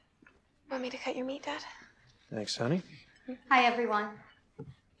Want me to cut your meat, Dad? Thanks, honey. Hi, everyone.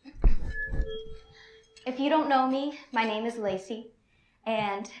 If you don't know me, my name is Lacey.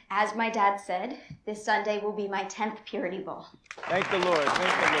 And as my dad said, this Sunday will be my 10th Purity Bowl. Thank the Lord.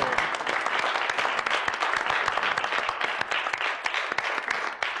 Thank the Lord.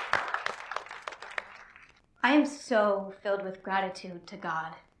 I am so filled with gratitude to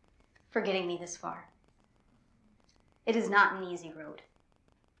God for getting me this far. It is not an easy road.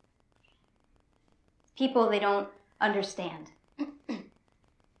 People, they don't understand.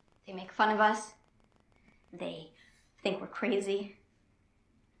 They make fun of us. They think we're crazy.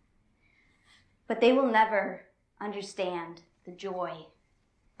 But they will never understand the joy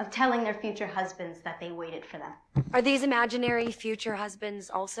of telling their future husbands that they waited for them. Are these imaginary future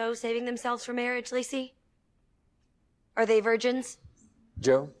husbands also saving themselves for marriage, Lacey? Are they virgins?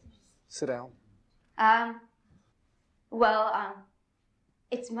 Joe, sit down.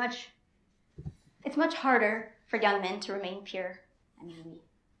 It's much harder for young men to remain pure. I mean,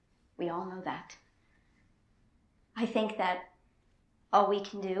 we all know that. I think that all we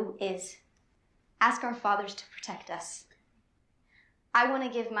can do is ask our fathers to protect us. I want to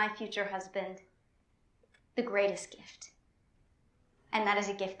give my future husband the greatest gift. And that is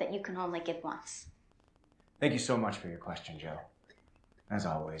a gift that you can only give once. Thank you so much for your question, Joe. As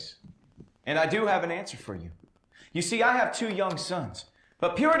always. And I do have an answer for you. You see, I have 2 young sons,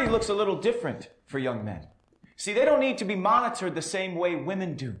 but purity looks a little different for young men. See, they don't need to be monitored the same way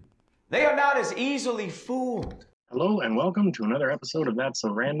women do. They are not as easily fooled. Hello and welcome to another episode of That's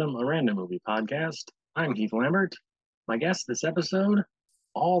So Random, a Random Movie podcast. I'm Heath Lambert. My guest this episode,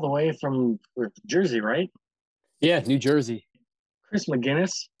 all the way from Jersey, right? Yeah, New Jersey. Chris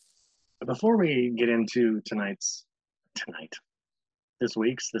McGinnis. But before we get into this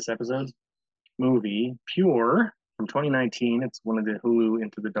episode's movie, Pure, from 2019. It's one of the Hulu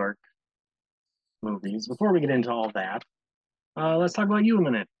Into the Dark movies. Before we get into all that, let's talk about you a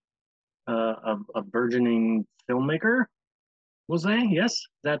minute. A burgeoning filmmaker, Jose? Yes? Is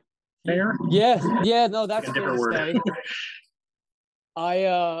that fair? Yeah, no, that's a fair different to word.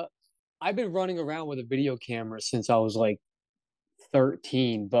 say. I've been running around with a video camera since I was like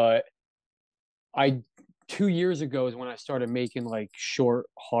 13, but 2 years ago is when I started making like short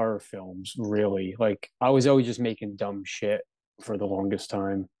horror films, really. Like I was always just making dumb shit for the longest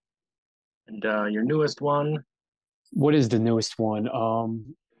time. And your newest one? What is the newest one?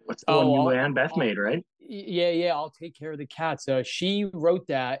 What's the one you and Beth made, right? Yeah, I'll Take Care of the Cats. She wrote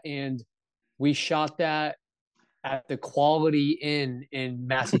that, and we shot that at the Quality Inn in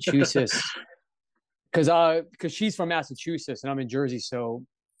Massachusetts. Because she's from Massachusetts and I'm in Jersey, so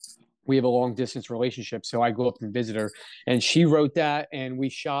we have a long distance relationship. So I go up and visit her, and she wrote that, and we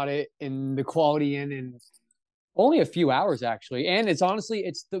shot it in the Quality Inn in only a few hours, actually. And it's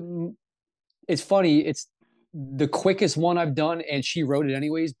funny. It's the quickest one I've done, and she wrote it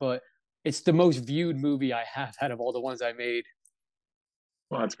anyways, but it's the most viewed movie I have out of all the ones I made.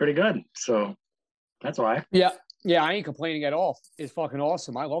 Well, it's pretty good. So that's why. Yeah, I ain't complaining at all. It's fucking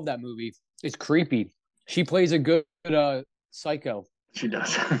awesome. I love that movie. It's creepy. She plays a good psycho. She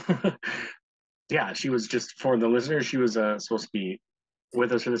does. Yeah, she was, just for the listeners, she was supposed to be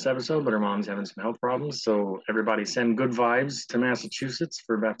with us for this episode, but her mom's having some health problems. So everybody send good vibes to Massachusetts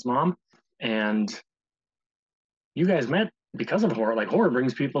for Beth's mom. And you guys met because of horror. Like, horror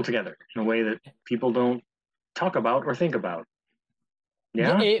brings people together in a way that people don't talk about or think about.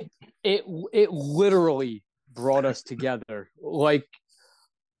 Yeah? It literally brought us together. Like,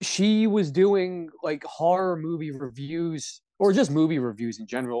 she was doing like horror movie reviews, or just movie reviews in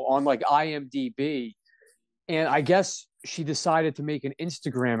general, on like IMDb. And I guess she decided to make an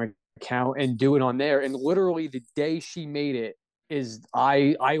Instagram account and do it on there. And literally the day she made it is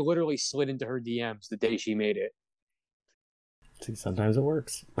I literally slid into her DMs the day she made it. See, sometimes it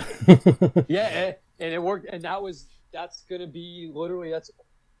works. Yeah, and it worked. And that's going to be literally, that's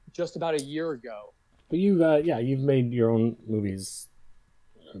just about a year ago. But you've made your own movies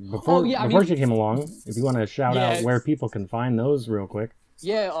before she came along. If you want to shout out where people can find those real quick.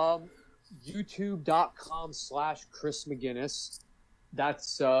 Yeah, youtube.com/Chris McGinnis.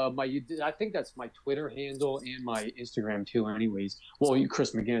 That's I think that's my Twitter handle and my Instagram too, anyways. Well,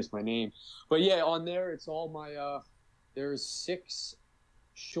 Chris McGinnis, my name. But yeah, on there it's all my there's 6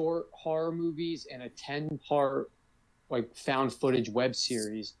 short horror movies and a 10-part like found footage web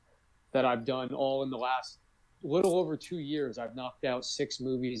series that I've done all in the last little over 2 years. I've knocked out 6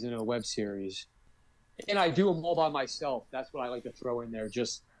 movies in a web series, and I do them all by myself. That's what I like to throw in there,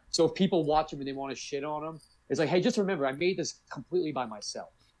 just so if people watch them and they want to shit on them, it's like, hey, just remember, I made this completely by myself.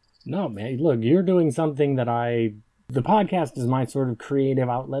 No, man, look, you're doing something that I The podcast is my sort of creative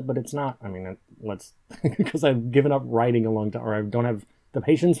outlet, but it's not. I mean, let's because I've given up writing a long time, or I don't have the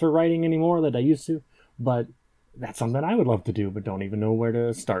patience for writing anymore that I used to. But that's something I would love to do, but don't even know where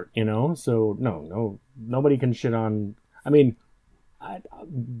to start. So no, nobody can shit on. I mean,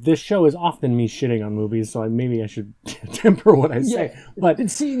 this show is often me shitting on movies, so maybe I should temper what I say. Yeah. But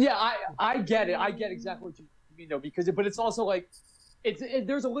see, I get it. I get exactly what you mean, though, but it's also like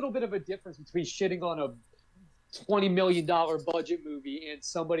there's a little bit of a difference between shitting on a $20 million budget movie and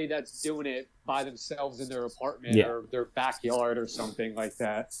somebody that's doing it by themselves in their apartment or their backyard or something like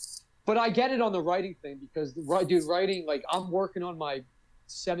that. But I get it on the writing thing because, dude, writing, like, I'm working on my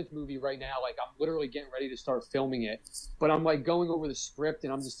 7th movie right now. Like, I'm literally getting ready to start filming it. But I'm, like, going over the script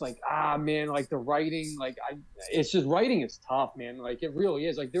and I'm just like, man, like, the writing, like, it's just, writing is tough, man. Like, it really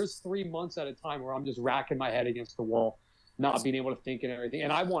is. Like, there's 3 months at a time where I'm just racking my head against the wall, not being able to think and everything.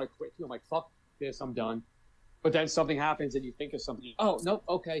 And I want to quit, too. I'm like, fuck this, I'm done. But then something happens and you think of something. Oh, no,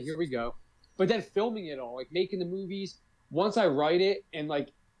 okay, here we go. But then filming it all, like, making the movies, once I write it and, like,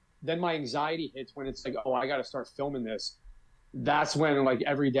 then my anxiety hits when it's like, oh, I got to start filming this. That's when, like,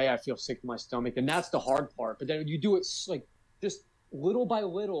 every day I feel sick to my stomach. And that's the hard part. But then you do it, like, just little by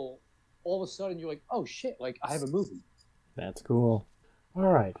little, all of a sudden you're like, oh, shit, like, I have a movie. That's cool. All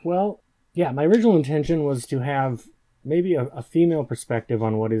right. Well, yeah, my original intention was to have maybe a female perspective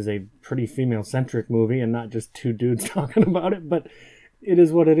on what is a pretty female-centric movie and not just 2 dudes talking about it. But it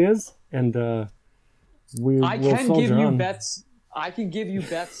is what it is. And we'll soldier on. I can give you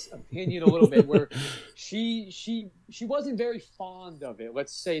Beth's opinion a little bit, where she wasn't very fond of it.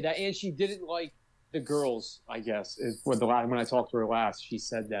 Let's say that, and she didn't like the girls. I guess is what when I talked to her last, she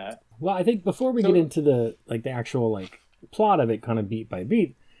said that. Well, I think before we get into the actual plot of it, kind of beat by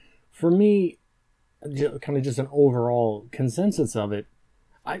beat, for me, kind of just an overall consensus of it,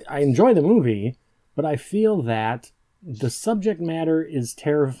 I enjoy the movie, but I feel that the subject matter is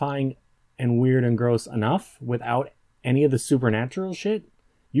terrifying and weird and gross enough without any of the supernatural shit.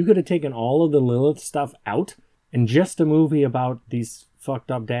 You could have taken all of the Lilith stuff out and just a movie about these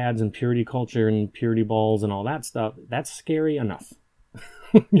fucked up dads and purity culture and purity balls and all that stuff. That's scary enough.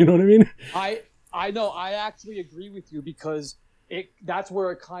 You know what I mean? I know. I actually agree with you because that's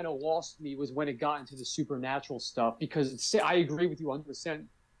where it kind of lost me, was when it got into the supernatural stuff, because I agree with you 100%.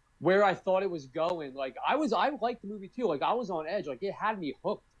 Where I thought it was going, like I liked the movie too. Like I was on edge. Like it had me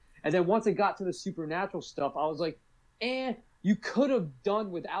hooked. And then once it got to the supernatural stuff, I was like, you could have done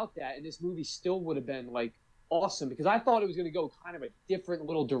without that, and this movie still would have been like awesome, because I thought it was going to go kind of a different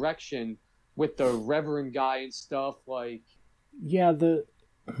little direction with the Reverend guy and stuff. Like, yeah, because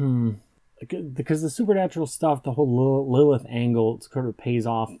the supernatural stuff, the whole Lilith angle, sort of pays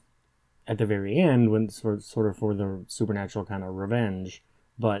off at the very end when sort of for the supernatural kind of revenge.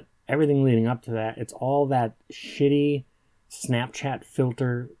 But everything leading up to that, it's all that shitty Snapchat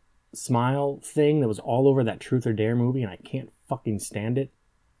filter smile thing that was all over that Truth or Dare movie, and I can't fucking stand it.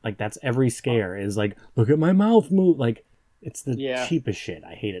 Like, that's every scare is like, look at my mouth move. Like, it's the cheapest shit.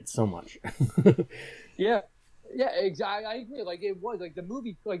 I hate it so much. Yeah, exactly. I agree. Like, it was like the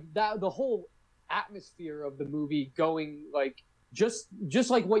movie, like that, the whole atmosphere of the movie going, like, just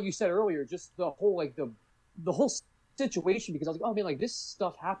like what you said earlier, just the whole, like, the whole situation, because I was like, oh man, like this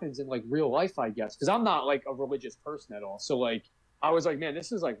stuff happens in like real life, I guess, because I'm not like a religious person at all. So like, I was like, man,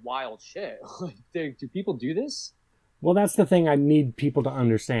 this is like wild shit. Like, do people do this? Well, that's the thing I need people to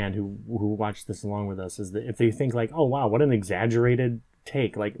understand who watch this along with us, is that if they think like, oh wow, what an exaggerated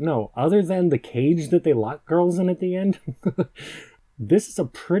take. Like, no, other than the cage that they lock girls in at the end, this is a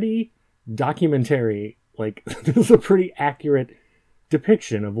pretty documentary, like, this is a pretty accurate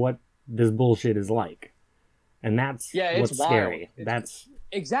depiction of what this bullshit is like. And that's what's scary.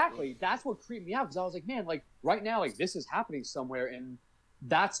 Exactly. That's what creeped me out, because I was like, man, like right now, like this is happening somewhere, and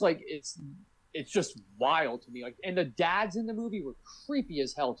that's like it's just wild to me. Like, and the dads in the movie were creepy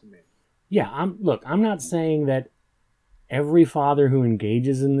as hell to me. Yeah, I'm not saying that every father who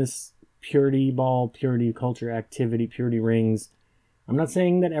engages in this purity ball, purity culture activity, purity rings, I'm not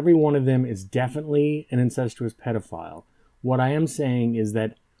saying that every one of them is definitely an incestuous pedophile. What I am saying is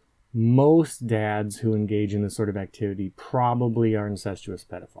that most dads who engage in this sort of activity probably are incestuous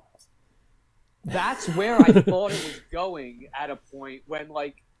pedophiles. That's where I thought it was going at a point, when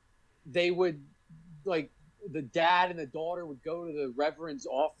like they would, like the dad and the daughter would go to the Reverend's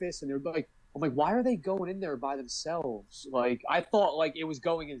office, and they're like, I'm like, why are they going in there by themselves? Like, I thought like it was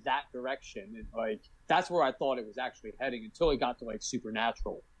going in that direction, and like that's where I thought it was actually heading, until it got to like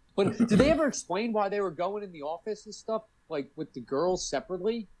supernatural. But did they ever explain why they were going in the office and stuff, like with the girls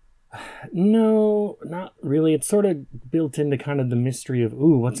separately? No, not really. It's sort of built into kind of the mystery of,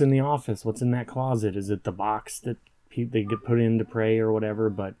 ooh, what's in the office? What's in that closet? Is it the box that they get put in to pray or whatever,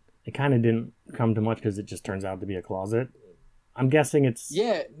 but it kind of didn't come to much because it just turns out to be a closet. I'm guessing it's,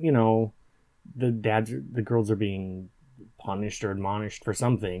 you know, the girls are being punished or admonished for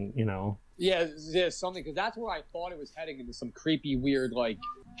something, you know. Yeah, there's something, because that's where I thought it was heading, into some creepy, weird, like,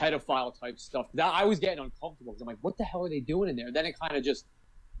 pedophile type stuff. I was getting uncomfortable because I'm like, what the hell are they doing in there? And then it kind of just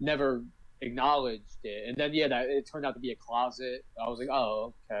never acknowledged it. And then, it turned out to be a closet. I was like,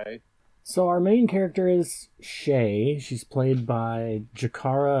 oh, okay. So our main character is Shay. She's played by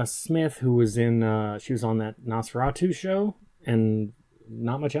Jakara Smith, who was she was on that Nosferatu show, and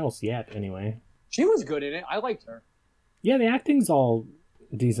not much else yet, anyway. She was good in it. I liked her. Yeah, the acting's all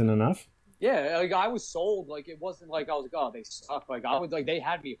decent enough. Yeah, like, I was sold. Like, it wasn't like I was like, oh, they suck. Like, I was like, they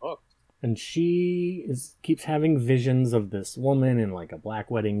had me hooked. And she keeps having visions of this woman in like a black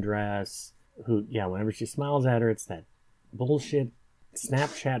wedding dress who, yeah, whenever she smiles at her, it's that bullshit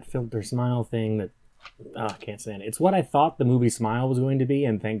Snapchat filter smile thing that I can't stand it. It's what I thought the movie Smile was going to be,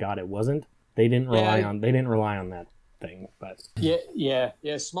 and thank God it wasn't. They didn't rely on that thing, but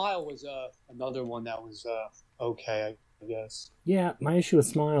yeah. Smile was another one that was okay, I guess. Yeah, my issue with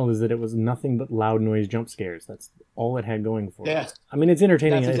Smile is that it was nothing but loud noise jump scares. That's all it had going for it. Yeah. I mean, it's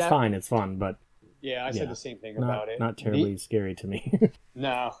entertaining. It's fine. It's fun, but yeah, I said the same thing about it. Not terribly scary to me.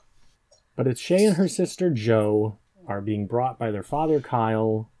 No. But it's Shay and her sister Jo are being brought by their father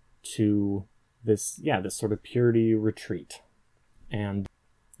Kyle to this sort of purity retreat. And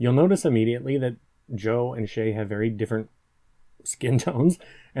you'll notice immediately that Jo and Shay have very different skin tones,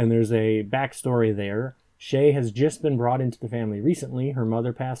 and there's a backstory there. Shay has just been brought into the family recently. Her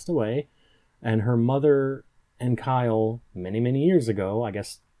mother passed away, and her mother and Kyle, many, many years ago, I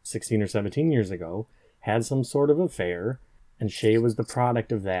guess 16 or 17 years ago, had some sort of affair, and Shay was the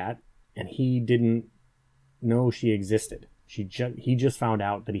product of that, and he didn't know she existed. He just found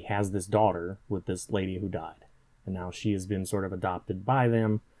out that he has this daughter with this lady who died, and now she has been sort of adopted by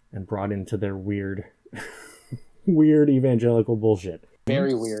them and brought into their weird evangelical bullshit.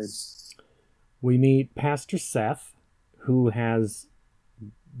 Very weird. We meet Pastor Seth, who has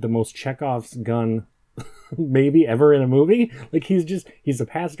the most Chekhov's gun maybe ever in a movie. Like, he's a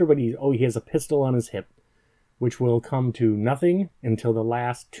pastor, but he has a pistol on his hip, which will come to nothing until the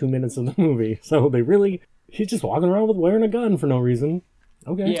last 2 minutes of the movie. So he's just walking around wearing a gun for no reason.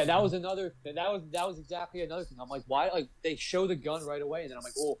 Okay. Yeah, that was exactly another thing. I'm like, why? Like, they show the gun right away, and then I'm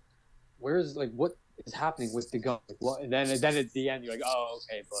like, well, where's, like, what is happening with the gun? Like, what? And then at the end, you're like, oh,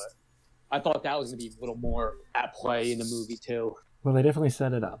 okay, but I thought that was going to be a little more at play in the movie, too. Well, they definitely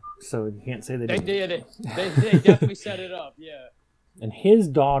set it up, so you can't say they didn't. They definitely set it up, yeah. And his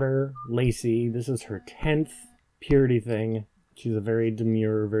daughter, Lacey, this is her 10th purity thing. She's a very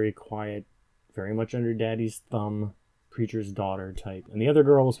demure, very quiet, very much under daddy's thumb, preacher's daughter type. And the other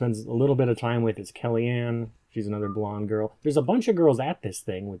girl who spends a little bit of time with is Kellyanne. She's another blonde girl. There's a bunch of girls at this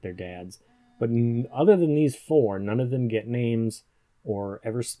thing with their dads, but other than these four, none of them get names or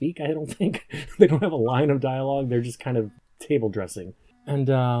ever speak, I don't think. They don't have a line of dialogue. They're just kind of table dressing. And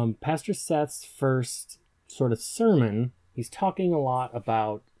Pastor Seth's first sort of sermon, he's talking a lot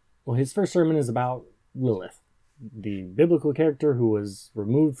about, well, his first sermon is about Lilith, the biblical character who was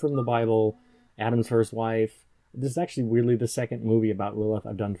removed from the Bible, Adam's first wife. This is actually weirdly the second movie about Lilith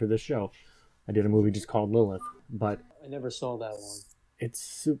I've done for this show. I did a movie just called Lilith, but I never saw that one. It's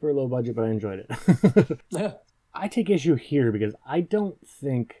super low budget, but I enjoyed it. I take issue here because I don't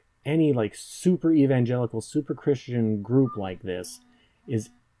think any like super evangelical, super Christian group like this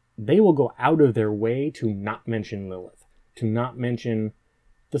they will go out of their way to not mention Lilith, to not mention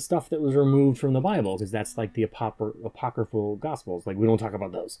the stuff that was removed from the Bible, because that's like the apocryphal gospels. Like, we don't talk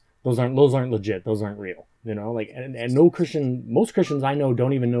about those. Those aren't legit. Those aren't real. You know, like, and most Christians I know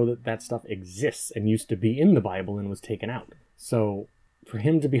don't even know that stuff exists and used to be in the Bible and was taken out. So for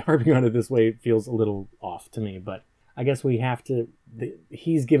him to be harping on it this way feels a little off to me, but I guess we have to,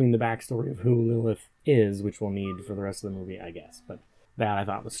 he's giving the backstory of who Lilith is, which we'll need for the rest of the movie, I guess. But that I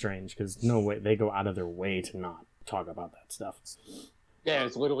thought was strange, because no way, they go out of their way to not talk about that stuff. Yeah,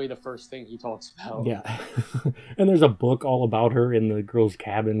 it's literally the first thing he talks about. Yeah. And there's a book all about her in the girl's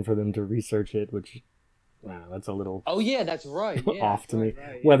cabin for them to research it, which, wow, that's a little... Oh, yeah, that's right. Yeah, off to me.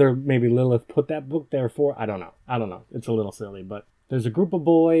 Right, yeah. Whether maybe Lilith put that book there for, I don't know. It's a little silly, but there's a group of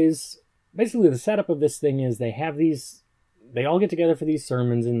boys. Basically, the setup of this thing is they all get together for these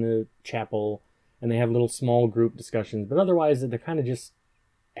sermons in the chapel, and they have little small group discussions, but otherwise they're kind of just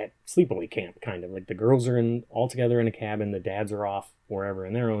at sleepaway camp, kind of. Like, the girls are all together in a cabin, the dads are off wherever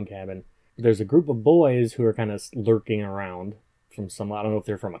in their own cabin. There's a group of boys who are kind of lurking around from I don't know if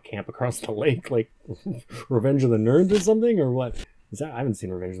they're from a camp across the lake, like Revenge of the Nerds or something, or what. I haven't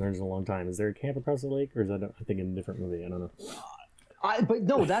seen Revenge of the Nerds in a long time. Is there a camp across the lake, or is that I think in a different movie? I don't know. But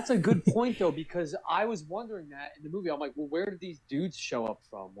no, that's a good point though, because I was wondering that in the movie. I'm like, well, where did these dudes show up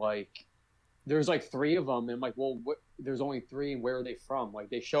from? Like, there's like 3 of them, and I'm like, well, there's only 3, and where are they from? Like,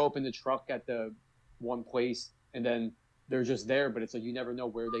 they show up in the truck at the one place, and then they're just there, but it's like you never know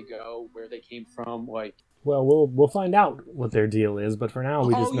where they go, where they came from. Like, Well, we'll find out what their deal is, but for now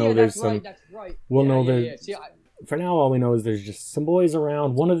we just know there's some. Right, that's right. We'll know that. Yeah. See, For now, all we know is there's just some boys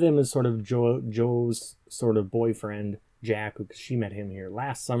around. One of them is sort of Joe's sort of boyfriend, Jack, who she met him here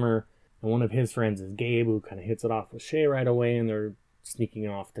last summer, and one of his friends is Gabe, who kind of hits it off with Shay right away, and they're sneaking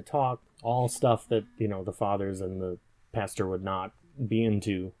off to talk. All stuff that, you know, the fathers and the pastor would not be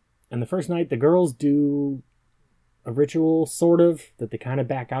into. And the first night, the girls do a ritual, sort of, that they kind of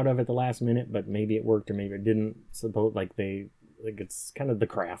back out of at the last minute, but maybe it worked or maybe it didn't. Suppose it's kind of the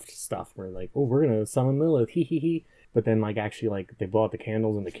craft stuff where like, oh, we're gonna summon Lilith, hee. But then like actually like they blow out the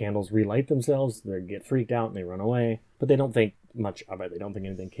candles and the candles relight themselves. They get freaked out and they run away. But they don't think much of it. They don't think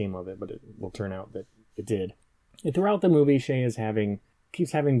anything came of it, but it will turn out that it did. And throughout the movie, Shay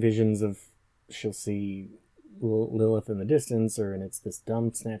keeps having visions of she'll see Lilith in the distance, and it's this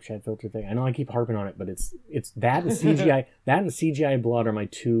dumb Snapchat filter thing. I know I keep harping on it, but it's that and CGI. That and CGI blood are my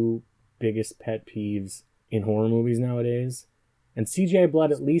 2 biggest pet peeves in horror movies nowadays. And CGI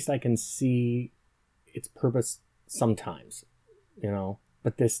blood, at least I can see its purpose sometimes, you know.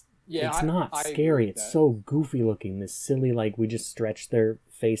 But it's not scary. It's so goofy looking. This silly, like, we just stretch their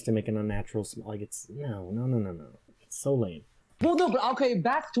face to make an unnatural smile. Like, it's no. It's so lame. Well, no, but okay,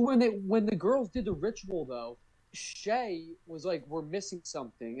 back to when the girls did the ritual though. Shay was like, we're missing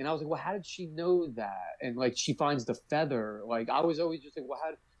something, and I was like, well, how did she know that? And like, she finds the feather. Like, I was always just like, well,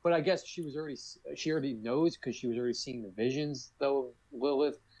 how? But I guess she already knows because she was already seeing the visions though.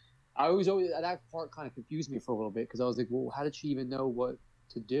 Lilith, that part kind of confused me for a little bit because I was like, well, how did she even know what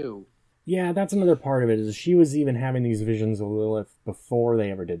to do? Yeah, that's another part of it, is she was even having these visions of Lilith before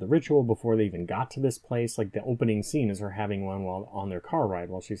they ever did the ritual, before they even got to this place. Like, the opening scene is her having one while on their car ride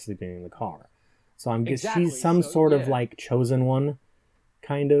while she's sleeping in the car. So I'm guess she's some sort of like chosen one,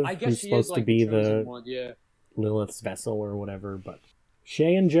 kind of, I guess who's supposed to be the one, yeah. Lilith's vessel or whatever. But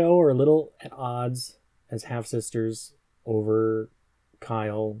Shay and Joe are a little at odds as half-sisters over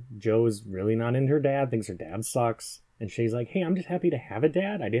Kyle. Joe is really not into her dad, thinks her dad sucks. And Shay's like, hey, I'm just happy to have a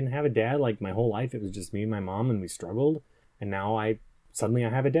dad. I didn't have a dad like my whole life. It was just me and my mom, and we struggled. And now suddenly I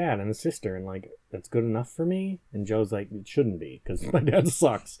have a dad and a sister, and like, that's good enough for me. And Joe's like, it shouldn't be, because my dad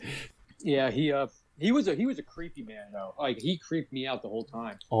sucks. Yeah, he was a creepy man though. Like, he creeped me out the whole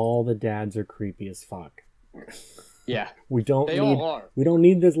time. All the dads are creepy as fuck. Yeah, we don't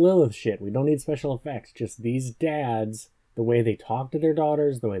need this Lilith shit. We don't need special effects. Just these dads, the way they talk to their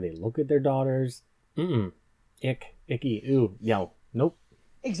daughters, the way they look at their daughters. Icky, ooh, yo, nope.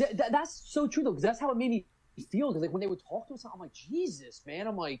 Exactly. That's so true though, because that's how it made me feel. Because like when they would talk to us, I'm like, Jesus, man.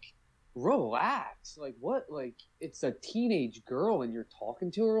 I'm like, relax. Like, what? Like, it's a teenage girl, and you're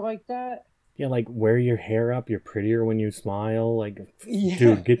talking to her like that. Yeah, like, wear your hair up. You're prettier when you smile. Like,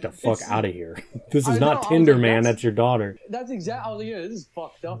 dude, get the fuck out of here. This is not Tinder, like, man. That's your daughter. That's exactly. I was like, yeah, this is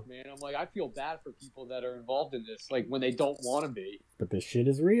fucked up, man. I'm like, I feel bad for people that are involved in this, like when they don't want to be. But this shit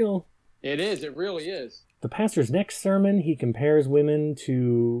is real. It is. It really is. The pastor's next sermon, he compares women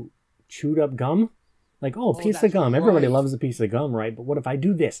to chewed up gum. Like, oh, a piece of gum. Right. Everybody loves a piece of gum, right? But what if I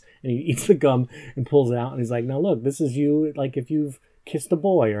do this? And he eats the gum and pulls it out, and he's like, now look, this is you, like, if you've kissed a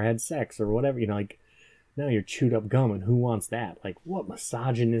boy or had sex or whatever, you know, like, now you're chewed up gum, and who wants that? Like, what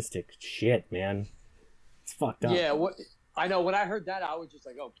misogynistic shit, man. It's fucked up. Yeah, what I know, when I heard that, I was just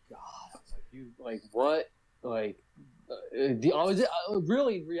like, oh, God. I was like, you, like, what? Like, I was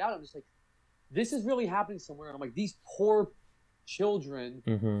really, in reality, I'm just like, this is really happening somewhere. And I'm like, these poor children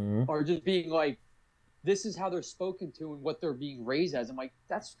are just being like, this is how they're spoken to and what they're being raised as. I'm like,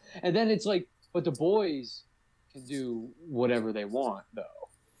 that's, and then it's like, but the boys can do whatever they want, though.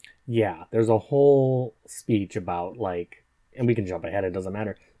 Yeah, there's a whole speech about, like, and we can jump ahead, it doesn't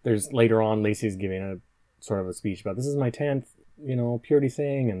matter. There's later on, Lacey's giving a sort of a speech about, this is my 10th, you know, purity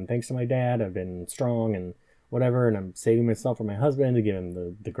thing, and thanks to my dad, I've been strong and whatever, and I'm saving myself for my husband to give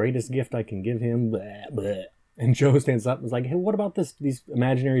him the greatest gift I can give him. Blah, blah. And Joe stands up and is like, hey, what about these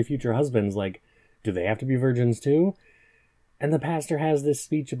imaginary future husbands? Like, do they have to be virgins too? And the pastor has this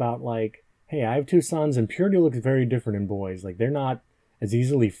speech about, like, hey, I have 2 sons, and purity looks very different in boys. Like, they're not as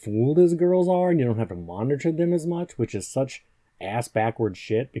easily fooled as girls are, and you don't have to monitor them as much, which is such ass-backward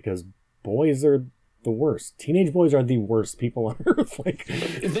shit, because boys are the worst. Teenage boys are the worst people on earth. Like,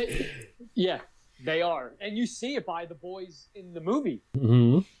 they are. And you see it by the boys in the movie.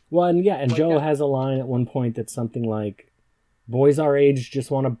 Mm-hmm. Well, and yeah, and like Joe has a line at one point that's something like, Boys our age just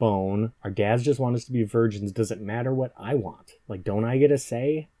want a bone. Our dads just want us to be virgins. Does it matter what I want? Like, don't I get a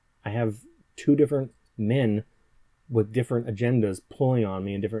say? I have two different men with different agendas pulling on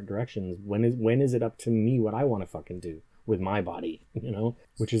me in different directions. When is it up to me what I want to fucking do with my body? You know,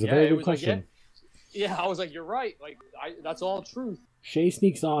 which is a very good question. Yeah, I was like, you're right. Like, that's all truth. Shay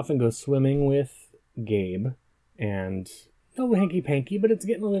sneaks off and goes swimming with Gabe, and no hanky panky, but it's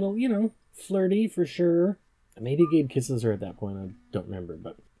getting a little, you know, flirty for sure. Maybe Gabe kisses her at that point. I don't remember,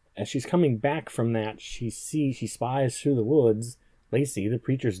 but as she's coming back from that, she spies through the woods. Lacey, the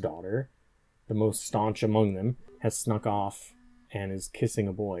preacher's daughter, the most staunch among them, has snuck off and is kissing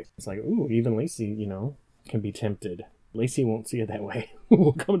a boy. It's like, ooh, even Lacey, you know, can be tempted. Lacey won't see it that way.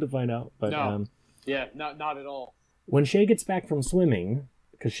 We'll come to find out. But no. Yeah, not at all. When Shay gets back from swimming,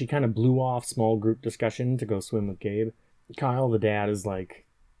 because she kind of blew off small group discussion to go swim with Gabe, Kyle, the dad, is like,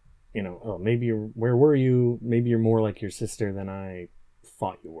 you know, oh, where were you? Maybe you're more like your sister than I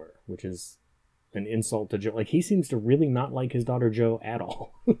thought you were, which is an insult to Joe. Like, he seems to really not like his daughter Jo at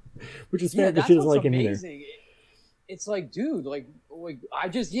all, which is fair, but she doesn't like him either. It's like, dude, like I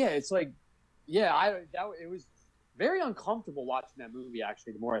just, yeah, it's like, yeah, it was very uncomfortable watching that movie,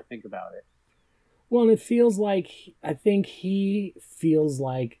 actually, the more I think about it. Well, and it feels like, I think he feels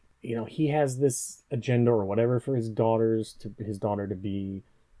like, you know, he has this agenda or whatever for his daughter to be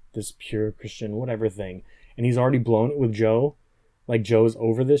this pure Christian, whatever thing. And he's already blown it with Jo. Like, Joe's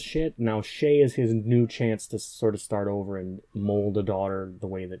over this shit. Now Shay is his new chance to sort of start over and mold a daughter the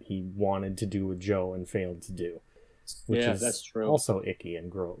way that he wanted to do with Jo and failed to do. Which is that's true. Also icky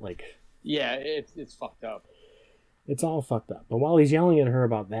and gross. Like, yeah, it's fucked up. It's all fucked up. But while he's yelling at her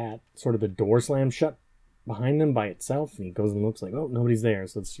about that, sort of the door slams shut behind them by itself, and he goes and looks like, oh, nobody's there.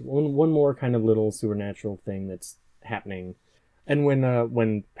 So it's one more kind of little supernatural thing that's happening. And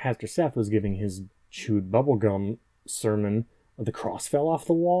when Pastor Seth was giving his chewed bubblegum sermon, the cross fell off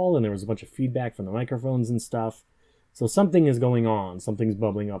the wall, and there was a bunch of feedback from the microphones and stuff. So something is going on. Something's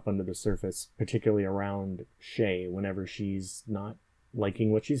bubbling up under the surface, particularly around Shay whenever she's not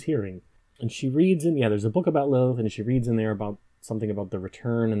liking what she's hearing. And she reads there's a book about Lilith, and she reads in there about something about the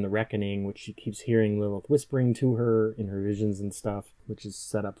return and the reckoning, which she keeps hearing Lilith whispering to her in her visions and stuff, which is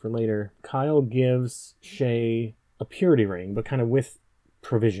set up for later. Kyle gives Shay a purity ring, but kind of with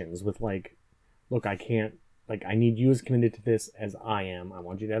provisions, with like, look, I need you as committed to this as I am. I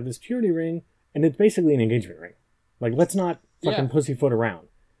want you to have this purity ring. And it's basically an engagement ring. Like, let's not fucking pussyfoot around.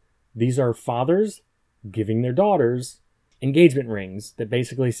 These are fathers giving their daughters engagement rings that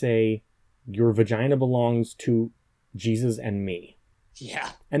basically say, your vagina belongs to Jesus and me.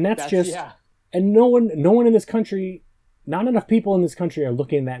 Yeah. And that's just... Yeah. And no one in this country, not enough people in this country are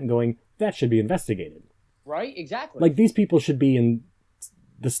looking at that and going, that should be investigated. Right? Exactly. Like, these people should be in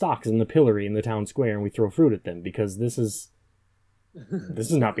the stocks in the pillory in the town square, and we throw fruit at them, because this is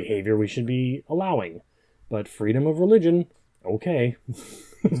not behavior we should be allowing. But freedom of religion, okay.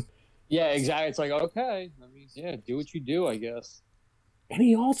 Yeah, exactly. It's like, okay. I mean, yeah, do what you do, I guess. And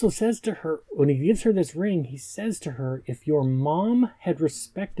he also says to her, when he gives her this ring, he says to her, if your mom had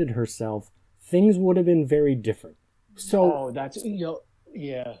respected herself, things would have been very different. So, that's,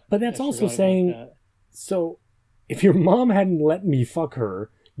 yeah. But that's also saying, so if your mom hadn't let me fuck her,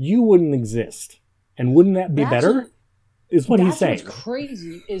 you wouldn't exist. And wouldn't that be better? Is what he's saying. What's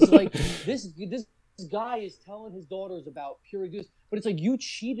crazy is, like, this guy is telling his daughters about pure goose, but it's like, you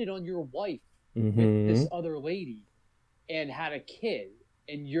cheated on your wife with this other lady and had a kid.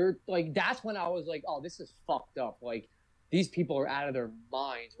 And you're like, that's when I was like, oh, this is fucked up. Like, these people are out of their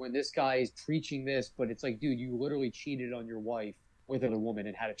minds when this guy is preaching this, but it's like, dude, you literally cheated on your wife with another woman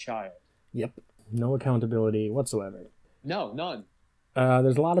and had a child. Yep. No accountability whatsoever. No, none.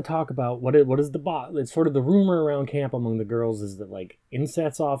 There's a lot of talk about what is the box. It's sort of the rumor around camp among the girls is that, like, in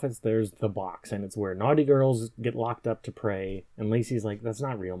Seth's office, there's the box, and it's where naughty girls get locked up to pray. And Lacey's like, that's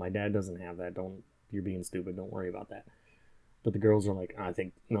not real. My dad doesn't have that. You're being stupid. Don't worry about that. But the girls are like, I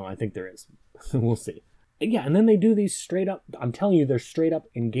think there is. We'll see. Yeah, and then they do these straight up, I'm telling you, they're straight up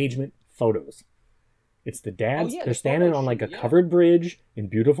engagement photos. It's the dads, they're standing on like a covered bridge in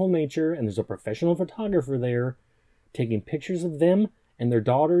beautiful nature, and there's a professional photographer there taking pictures of them and their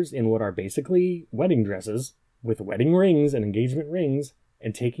daughters in what are basically wedding dresses with wedding rings and engagement rings,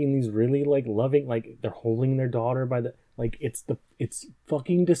 and taking these really like loving, like they're holding their daughter by the, like it's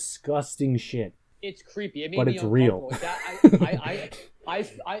fucking disgusting shit. It's creepy. It made but me it's real.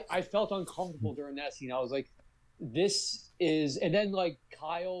 I felt uncomfortable during that scene. I was like, this is, and then like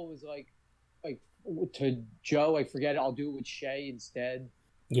Kyle was like to Jo, I forget it, I'll do it with Shay instead.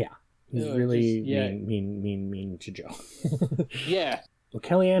 Yeah. He's really mean to Jo. Yeah. Well,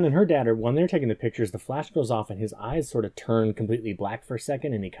 Kellyanne and her dad are, when they're taking the pictures, the flash goes off and his eyes sort of turn completely black for a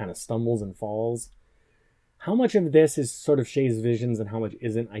second and he kind of stumbles and falls. How much of this is sort of Shay's visions and how much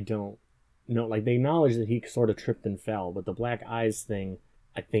isn't, I don't know. Like, they acknowledge that he sort of tripped and fell, but the black eyes thing,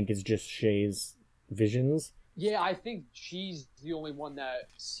 I think, is just Shay's visions. Yeah, I think she's the only one that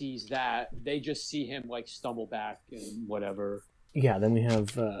sees that. They just see him, like, stumble back and whatever. Yeah, then we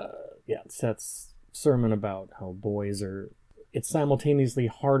have, Seth's sermon about how boys are... It's simultaneously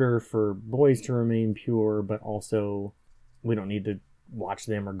harder for boys to remain pure, but also we don't need to watch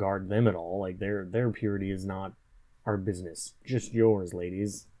them or guard them at all. Like, their purity is not our business. Just yours,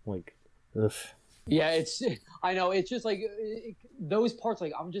 ladies. Like, ugh. Yeah, I know, it's just like, those parts,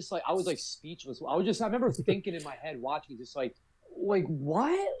 like, I'm just like, I was like speechless. I remember thinking in my head, watching, just like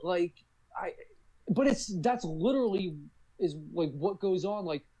what? Like, that's literally is like what goes on.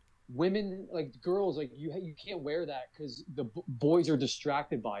 Like, women, like girls, like you can't wear that because the boys are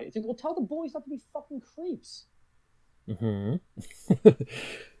distracted by it. It's like, well, tell the boys not to be fucking creeps. Mm-hmm.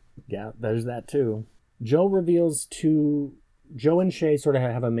 Yeah, there's that too. Joe and Shay sort of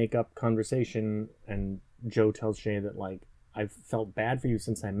have a make-up conversation, and Joe tells Shay that, like, I've felt bad for you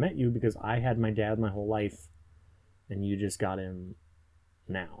since I met you because I had my dad my whole life and you just got him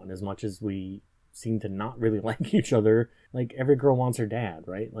now. And as much as we seem to not really like each other, like, every girl wants her dad,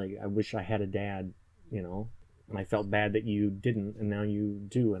 right? Like, I wish I had a dad, you know, and I felt bad that you didn't, and now you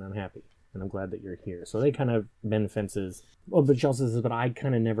do, and I'm happy. And I'm glad that you're here. So they kind of bend fences. Well, but she also says, but I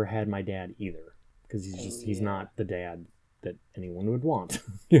kind of never had my dad either. Because he's not the dad that anyone would want.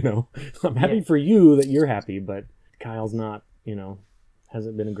 You know, I'm happy for you that you're happy, but Kyle's not, you know,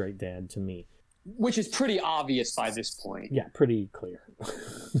 hasn't been a great dad to me. Which is pretty obvious by this point. Yeah, pretty clear.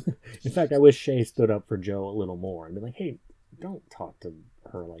 In fact, I wish Shay stood up for Joe a little more and be like, hey, don't talk to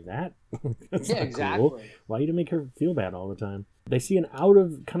her like that. That's yeah, not exactly. Cool. Why do you make her feel bad all the time? They see an out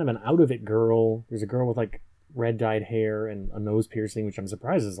of it girl. There's a girl with, like, red dyed hair and a nose piercing, which I'm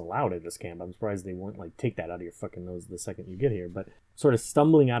surprised is allowed at this camp. I'm surprised they weren't like, take that out of your fucking nose the second you get here. But sort of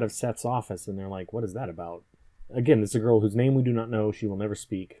stumbling out of Seth's office, and they're like, what is that about? Again, it's a girl whose name we do not know. She will never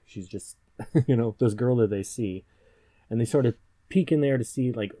speak. She's just, you know, this girl that they see. And they sort of peek in there to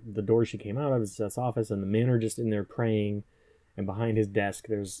see, like, the door she came out of is Seth's office, and the men are just in there praying. And behind his desk,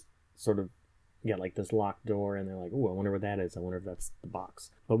 there's sort of, yeah, like this locked door, and they're like, "Ooh, I wonder what that is. I wonder if that's the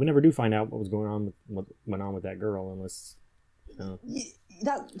box." But we never do find out what was going on, what went on with that girl, unless, you know.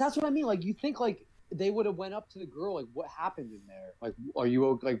 That's what I mean. Like, you think, like, they would have went up to the girl, like, what happened in there? Like, are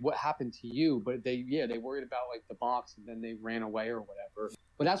you, like, what happened to you? But they worried about, like, the box, and then they ran away or whatever.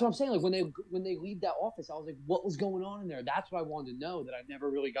 But that's what I'm saying. Like, when they leave that office, I was like, what was going on in there? That's what I wanted to know that I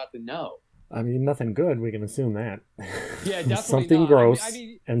never really got to know. I mean, nothing good. We can assume that. Yeah, definitely something not. gross I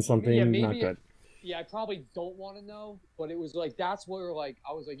mean, and something not good. Yeah, I probably don't want to know, but it was like, that's where, like,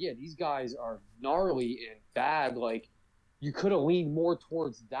 I was like, yeah, these guys are gnarly and bad. Like, you could have leaned more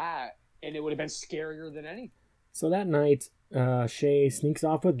towards that, and it would have been scarier than anything. So that night, Shay sneaks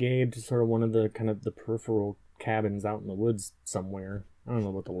off with Gabe to sort of one of the kind of the peripheral cabins out in the woods somewhere. I don't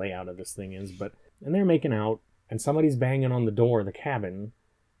know what the layout of this thing is, and they're making out, and somebody's banging on the door of the cabin,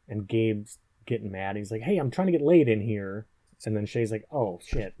 and Gabe's getting mad. He's like, hey, I'm trying to get laid in here. And then Shay's like, oh,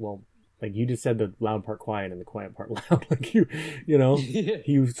 shit, well, like, you just said the loud part quiet and the quiet part loud. Like, you know,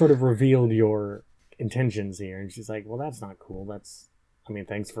 you sort of revealed your intentions here. And she's like, well, that's not cool.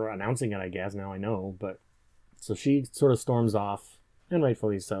 Thanks for announcing it, I guess. Now I know. But so she sort of storms off, and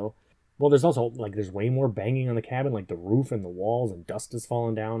rightfully so. Well, there's also, like, there's way more banging on the cabin, like the roof and the walls, and dust is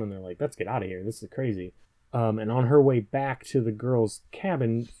falling down. And they're like, let's get out of here. This is crazy. And on her way back to the girl's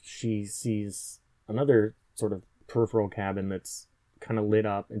cabin, she sees another sort of peripheral cabin that's kind of lit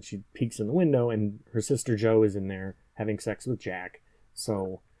up, and she peeks in the window, and her sister Jo is in there having sex with Jack.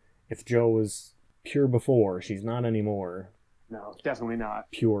 So if Jo was pure before, she's not anymore. No, definitely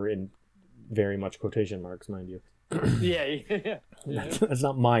not. Pure in very much quotation marks, mind you. Yeah. That's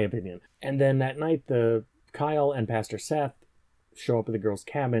not my opinion. And then that night, Kyle and Pastor Seth show up at the girl's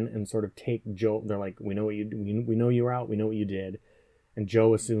cabin and sort of take Jo. They're like, we know what you we know you were out, we know what you did. And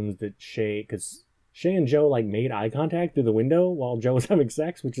Jo assumes that Shay, because Shay and Jo, like, made eye contact through the window while Jo was having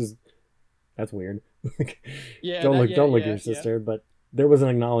sex, that's weird. Yeah, don't look at your sister, but there was an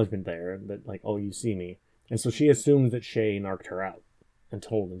acknowledgement there that, like, oh, you see me. And so she assumes that Shay narked her out and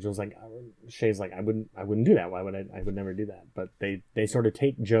told, and Joe's like, Shay's like, I wouldn't do that. Why would I would never do that. But they sort of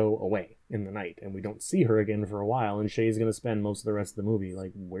take Jo away in the night, and we don't see her again for a while, and Shay's going to spend most of the rest of the movie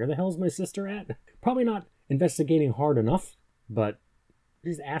like, where the hell's my sister at? Probably not investigating hard enough, but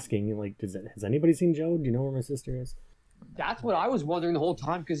she's asking, like, has anybody seen Jo? Do you know where my sister is? That's what I was wondering the whole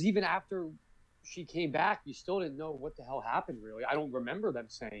time, because even after she came back, you still didn't know what the hell happened, really. I don't remember them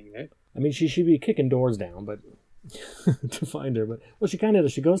saying it. I mean, she should be kicking doors down, but to find her. But well, she kind of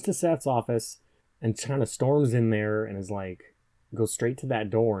does. She goes to Seth's office and kind of storms in there and is like, goes straight to that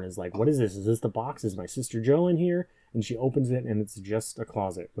door and is like, "What is this? Is this the box? Is my sister Joe in here?" And she opens it and it's just a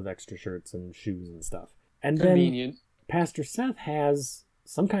closet with extra shirts and shoes and stuff. And Convenient. then Pastor Seth has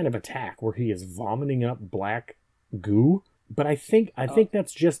some kind of attack where he is vomiting up black goo, but I think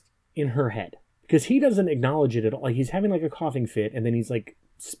that's just in her head because he doesn't acknowledge it at all. Like he's having like a coughing fit and then he's like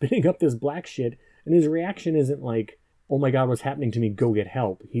spitting up this black shit, and his reaction isn't like, "Oh my God, what's happening to me? Go get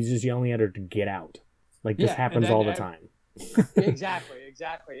help." He's just yelling at her to get out. Like this happens all the time. Exactly.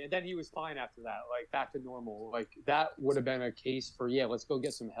 And then he was fine after that, like back to normal. Like that would have been a case for, let's go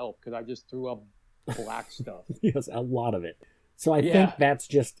get some help because I just threw up black stuff. Yes, a lot of it. So I think that's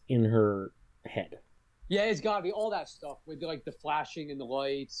just in her head. Yeah, it's got to be all that stuff with like the flashing and the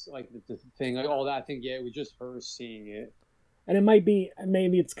lights, like the thing, like all that thing. Yeah, it was just her seeing it. And it might be,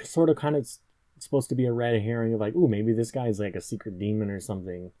 maybe it's sort of kind of supposed to be a red herring of like, ooh, maybe this guy's like a secret demon or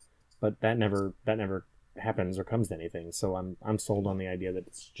something. But that never happens or comes to anything. So I'm sold on the idea that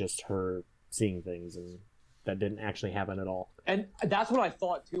it's just her seeing things, and that didn't actually happen at all. And that's what I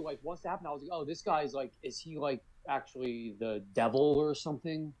thought too. Like once that happened, I was like, oh, this guy's like, is he like actually the devil or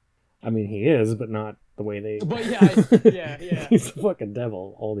something? I mean, he is, but not the way they... But yeah. He's the fucking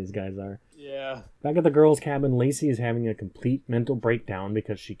devil. All these guys are. Yeah. Back at the girls' cabin, Lacey is having a complete mental breakdown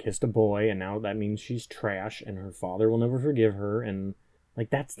because she kissed a boy, and now that means she's trash, and her father will never forgive her, and... Like,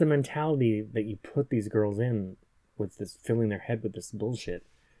 that's the mentality that you put these girls in with this, filling their head with this bullshit.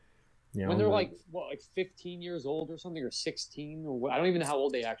 You know, when they're like 15 years old or something, or 16, or I don't even know how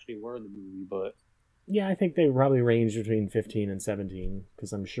old they actually were in the movie, but... Yeah, I think they probably ranged between 15 and 17,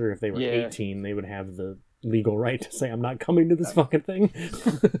 because I'm sure if they were 18, they would have the legal right to say, "I'm not coming to this fucking thing."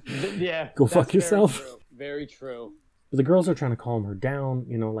 Go fuck yourself. Very true. But the girls are trying to calm her down,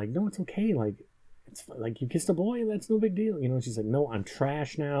 you know, like, "No, it's okay, like... It's like, you kissed a boy, that's no big deal." You know, she's like, "No, I'm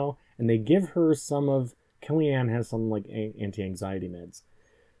trash now." And they give her some of... Kellyanne has some, like, anti-anxiety meds.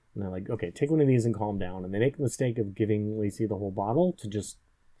 And they're like, "Okay, take one of these and calm down." And they make the mistake of giving Lacey the whole bottle to just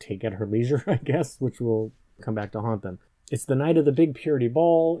take at her leisure, I guess, which will come back to haunt them. It's the night of the big purity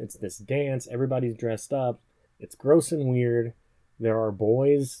ball. It's this dance. Everybody's dressed up. It's gross and weird. There are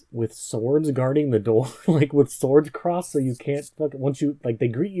boys with swords guarding the door, like, with swords crossed, so you can't... Once you... Like, they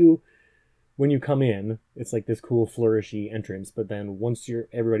greet you... When you come in, it's like this cool flourishy entrance, but then once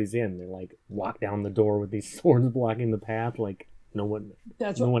everybody's in, they're like lock down the door with these swords blocking the path, like no one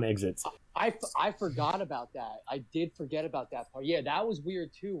exits. I forgot about that. I did forget about that part. Yeah, that was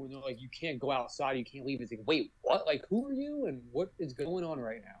weird too. When they're like, you can't go outside, you can't leave. It's like, wait, what? Like, who are you, and what is going on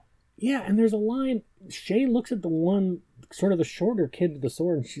right now? Yeah, and there's a line. Shay looks at the one, sort of the shorter kid with the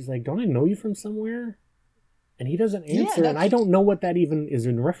sword, and she's like, "Don't I know you from somewhere?" And he doesn't answer, and I don't know what that even is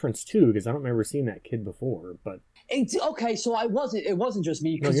in reference to, because I don't remember seeing that kid before. But okay, so it wasn't just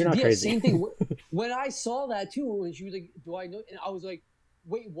me. No, you're not crazy. Same thing. When I saw that too, and she was like, "Do I know?" And I was like,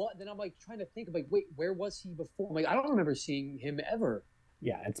 "Wait, what?" Then I'm like trying to think of like, "Wait, where was he before?" I'm like, I don't remember seeing him ever.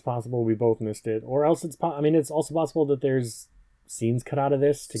 Yeah, it's possible we both missed it, or else it's it's also possible that there's scenes cut out of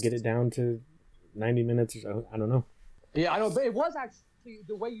this to get it down to 90 minutes or so. I don't know. Yeah, I know, but it was actually.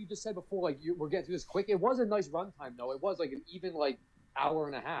 The way you just said before, like we're getting through this quick. It was a nice runtime, though. It was like an even hour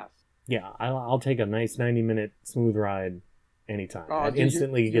and a half. Yeah, I'll take a nice 90-minute smooth ride anytime. Oh, that dude,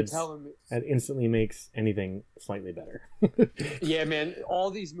 instantly makes anything slightly better. Yeah, man. All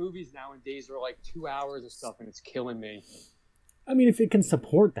these movies nowadays are like 2 hours of stuff, and it's killing me. I mean, if it can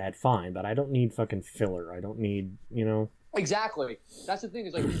support that, fine. But I don't need fucking filler. I don't need, Exactly. That's the thing,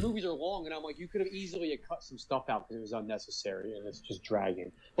 is like these movies are long, and I'm like, you could have easily cut some stuff out because it was unnecessary and it's just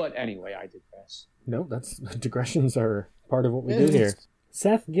dragging. But anyway, I digress. No, digressions are part of what we do here.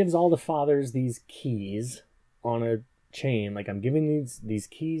 Seth gives all the fathers these keys on a chain. Like, I'm giving these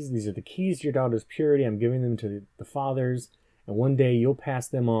keys. These are the keys to your daughter's purity. I'm giving them to the fathers, and one day you'll pass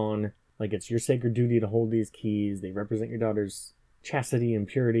them on. Like, it's your sacred duty to hold these keys. They represent your daughter's chastity and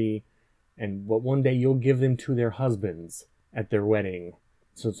purity. And one day you'll give them to their husbands at their wedding.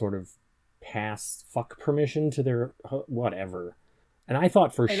 So sort of pass fuck permission to their whatever. And I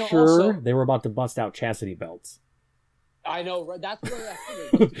thought for sure they were about to bust out chastity belts. I know, right? That's what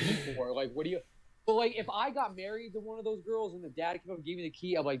I think it's for. Like, what do you... But, like, if I got married to one of those girls and the dad came up and gave me the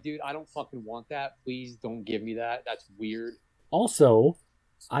key, I'm like, dude, I don't fucking want that. Please don't give me that. That's weird. Also,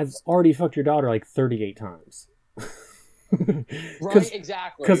 I've already fucked your daughter like 38 times. Right,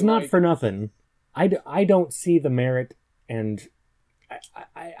 exactly. Because not for nothing, I don't see the merit, and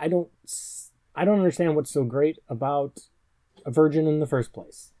I don't understand what's so great about a virgin in the first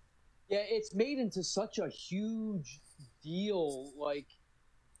place. Yeah, it's made into such a huge deal. Like,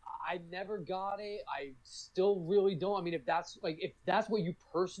 I never got it. I still really don't. I mean, if that's what you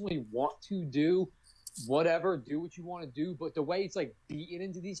personally want to do, whatever, do what you want to do. But the way it's like beaten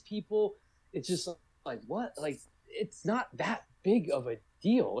into these people, it's just like what? Like, it's not that big of a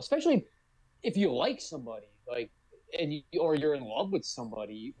deal, especially if you like somebody, like, or you're in love with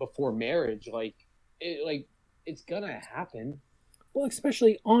somebody before marriage. It's gonna happen. Well,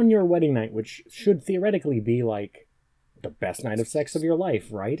 especially on your wedding night, which should theoretically be like the best night of sex of your life,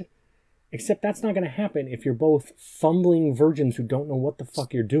 right? Except that's not going to happen if you're both fumbling virgins who don't know what the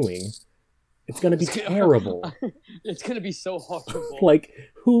fuck you're doing. It's going to be terrible. It's going to be so horrible. Like,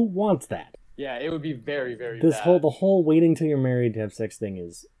 who wants that? Yeah, it would be very, very the bad. whole waiting till you're married to have sex thing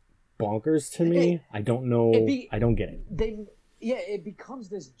is bonkers to me. I don't know. I don't get it. It becomes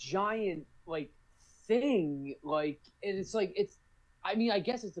this giant like thing, like, and it's like I mean, I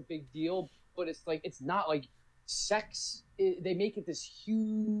guess it's a big deal, but it's like it's not like sex. They make it this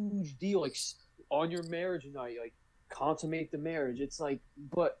huge deal, like on your marriage night, like consummate the marriage. It's like,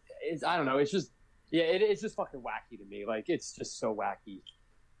 but I don't know. It's just it's just fucking wacky to me. Like, it's just so wacky.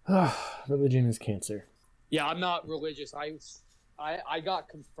 Religion is cancer. Yeah, I'm not religious. I got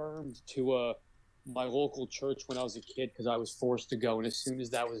confirmed to my local church when I was a kid because I was forced to go, and as soon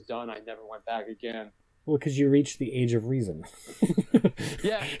as that was done, I never went back again. Well, because you reached the age of reason.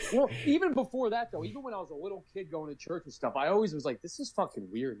 Yeah, well, even before that, though, even when I was a little kid going to church and stuff, I always was like, this is fucking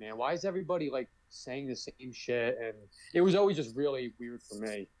weird, man. Why is everybody, like, saying the same shit? And it was always just really weird for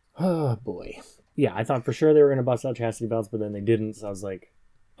me. Oh, boy. Yeah, I thought for sure they were going to bust out chastity belts, but then they didn't, so I was like,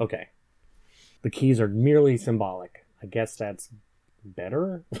 okay. The keys are merely symbolic. I guess that's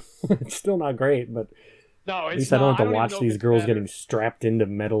better? It's still not great, but no, at least I don't have to watch these girls getting strapped into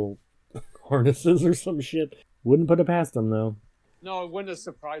metal harnesses or some shit. Wouldn't put it past them, though. No, it wouldn't have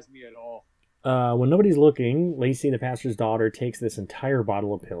surprised me at all. When nobody's looking, Lacey, the pastor's daughter, takes this entire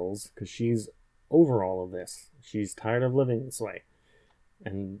bottle of pills because she's over all of this. She's tired of living this way.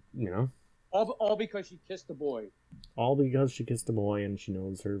 And, you know. All because she kissed a boy. All because she kissed a boy and she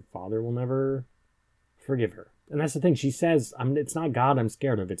knows her father will never forgive her. And that's the thing. She says, it's not God I'm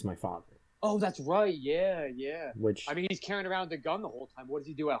scared of, it's my father. Oh, that's right. Yeah. Which, I mean, he's carrying around the gun the whole time. What does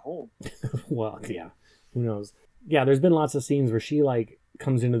he do at home? well, yeah. Who knows? Yeah, there's been lots of scenes where she, like,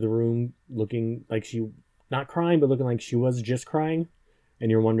 comes into the room looking like she, not crying, but looking like she was just crying.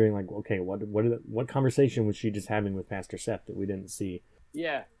 And you're wondering, like, okay, what conversation was she just having with Pastor Seth that we didn't see?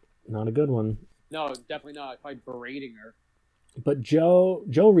 Yeah. Not a good one. No, definitely not. Probably berating her. But Jo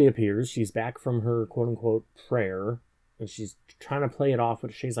reappears. She's back from her quote-unquote prayer. And she's trying to play it off.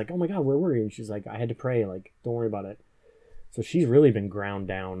 But she's like, oh my God, where were you? And she's like, I had to pray. Like, don't worry about it. So she's really been ground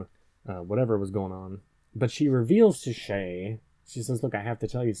down, whatever was going on. But she reveals to Shay, she says, look, I have to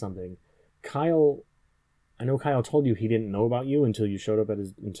tell you something. I know Kyle told you he didn't know about you until you showed up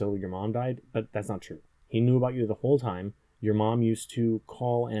until your mom died, but that's not true. He knew about you the whole time. Your mom used to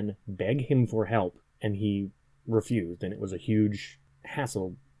call and beg him for help, and he refused, and it was a huge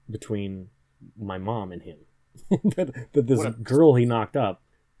hassle between my mom and him. that this girl he knocked up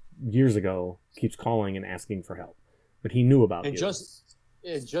years ago keeps calling and asking for help. But he knew about you.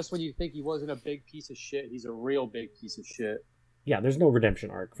 Just when you think he wasn't a big piece of shit, he's a real big piece of shit. Yeah, there's no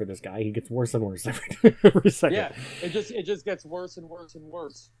redemption arc for this guy. He gets worse and worse every second. Yeah, it just gets worse and worse and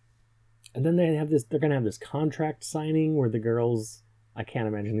worse. And then they're gonna have this contract signing where the girls, I can't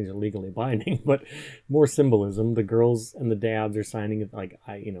imagine these are legally binding, but more symbolism. The girls and the dads are signing it like,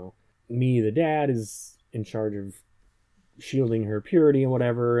 me, the dad, is in charge of shielding her purity and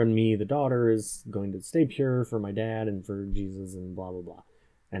whatever, and me, the daughter, is going to stay pure for my dad and for Jesus and blah, blah, blah.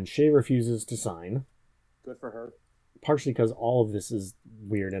 And Shay refuses to sign. Good for her. Partially because all of this is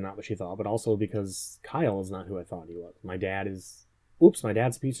weird and not what she thought, but also because Kyle is not who I thought he was. My dad's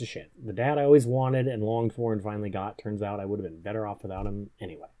a piece of shit. The dad I always wanted and longed for and finally got. Turns out I would have been better off without him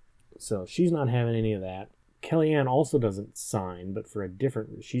anyway. So she's not having any of that. Kellyanne also doesn't sign, but for a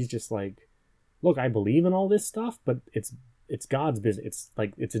different... She's just like, look, I believe in all this stuff, but it's God's business.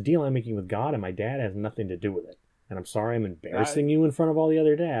 It's a deal I'm making with God, and my dad has nothing to do with it. And I'm sorry I'm embarrassing you in front of all the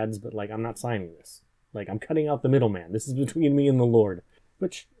other dads, but, I'm not signing this. I'm cutting out the middleman. This is between me and the Lord.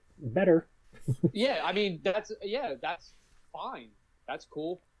 Which, better. Yeah, I mean, that's fine. That's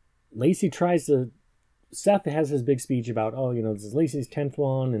cool. Seth has his big speech about, this is Lacey's 10th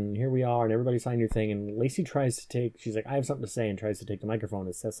one, and here we are, and everybody signed your thing, and Lacey she's like, I have something to say, and tries to take the microphone,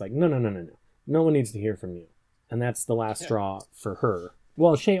 and Seth's like, no. No one needs to hear from you. And that's the last straw for her.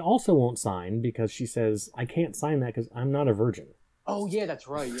 Well, Shay also won't sign because she says, I can't sign that because I'm not a virgin. Oh, yeah, that's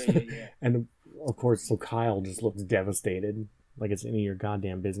right. Yeah. And, of course, so Kyle just looks devastated, like it's any of your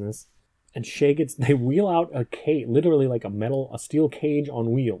goddamn business. And Shay they wheel out a cage, literally like a steel cage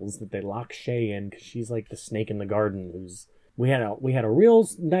on wheels that they lock Shay in because she's like the snake in the garden. We had a real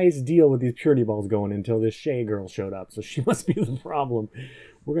nice deal with these purity balls going until this Shay girl showed up, so she must be the problem.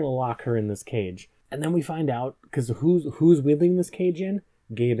 We're gonna lock her in this cage, and then we find out because who's wheeling this cage in?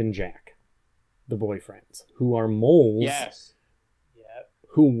 Gabe and Jack, the boyfriends, who are moles. Yes. Yeah.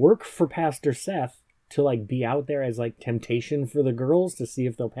 Who work for Pastor Seth to like be out there as like temptation for the girls to see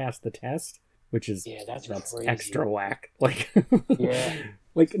if they'll pass the test, which is that's crazy. extra whack. Like, Yeah.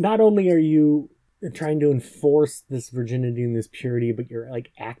 like not only are you trying to enforce this virginity and this purity, but you're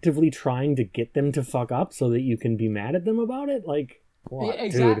like actively trying to get them to fuck up so that you can be mad at them about it. Like, what, Yeah,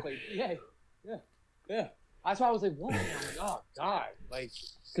 exactly. dude? Yeah. That's why I was like, what? I'm like, oh God, like,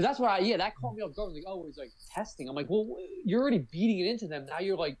 because that's what that caught me off guard. Like, oh, it's like testing. I'm like, well, you're already beating it into them. Now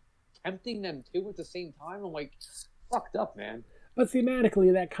you're like tempting them too at the same time. I'm like, fucked up, man. But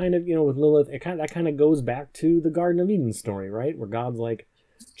thematically, that kind of, with Lilith, that kind of goes back to the Garden of Eden story, right? Where God's like,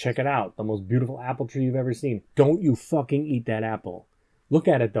 check it out, the most beautiful apple tree you've ever seen. Don't you fucking eat that apple. Look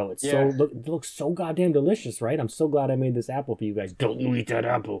at it though. It looks so goddamn delicious, right? I'm so glad I made this apple for you guys. Don't you eat that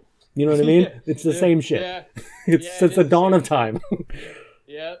apple. You know what I mean? It's the same shit. Yeah. It's the dawn of time.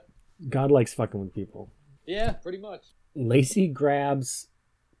 Yeah. God likes fucking with people. Yeah, pretty much. Lacey grabs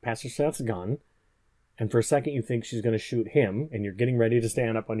Pastor Seth's gun, and for a second you think she's going to shoot him, and you're getting ready to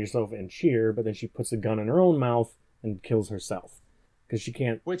stand up on your sofa and cheer, but then she puts a gun in her own mouth and kills herself because she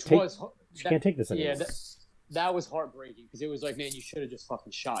can't. Can't take this anymore. Yeah, that was heartbreaking because it was like, man, you should have just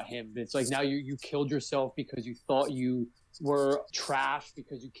fucking shot him. But it's like now you killed yourself because you thought you were trash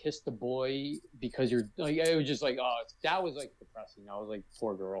because you kissed the boy because you're like, it was just like, oh, that was like depressing. I was like,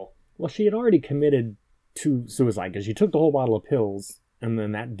 poor girl. Well, she had already committed to suicide because she took the whole bottle of pills and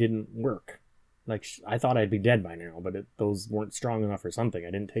then that didn't work. Like, I thought I'd be dead by now, but those weren't strong enough or something.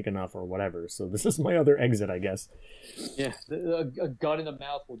 I didn't take enough or whatever. So this is my other exit, I guess. Yeah, a gun in the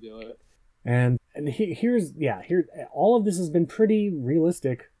mouth will do it. And here's all of this has been pretty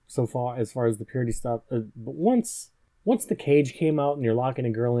realistic so far as the purity stuff. But once the cage came out and you're locking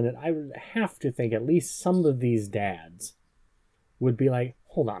a girl in it, I would have to think at least some of these dads would be like,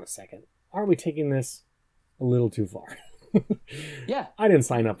 hold on a second, aren't we taking this a little too far? Yeah. I didn't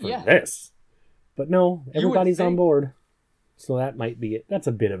sign up for this. But no, everybody's on board. So that might be it. That's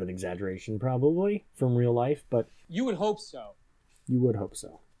a bit of an exaggeration probably from real life, but you would hope so. You would hope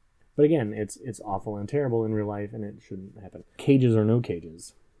so. But again, it's awful and terrible in real life and it shouldn't happen. Cages or no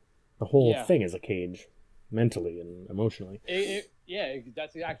cages. The whole thing is a cage, mentally and emotionally.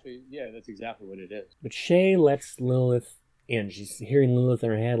 That's exactly what it is. But Shay lets Lilith in. She's hearing Lilith in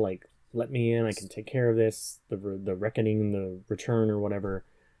her head, like, let me in, I can take care of this, the reckoning, the return or whatever.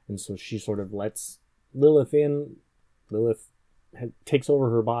 And so she sort of lets Lilith in. Lilith takes over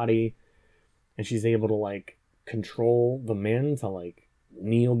her body and she's able to, like, control the men to, like,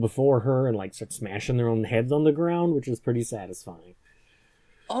 kneel before her and, like, start smashing their own heads on the ground, which is pretty satisfying.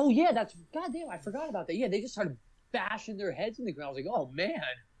 Oh, yeah, that's... Goddamn, I forgot about that. Yeah, they just started bashing their heads in the ground. I was like, oh, man.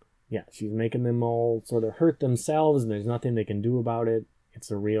 Yeah, she's making them all sort of hurt themselves, and there's nothing they can do about it.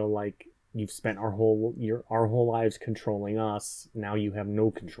 It's a real, like, you've spent our whole lives controlling us. Now you have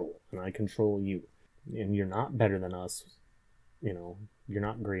no control, and I control you. And you're not better than us. You know, you're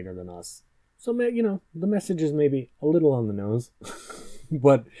not greater than us. So, you know, the message is maybe a little on the nose.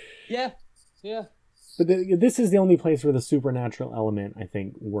 But... Yeah. But this is the only place where the supernatural element, I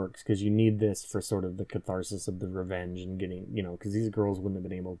think, works, because you need this for sort of the catharsis of the revenge and getting, you know, because these girls wouldn't have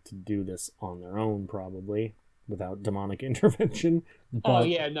been able to do this on their own, probably, without demonic intervention. But, But,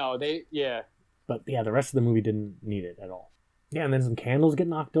 yeah, the rest of the movie didn't need it at all. Yeah, and then some candles get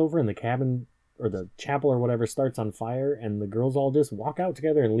knocked over, and the cabin, or the chapel or whatever, starts on fire, and the girls all just walk out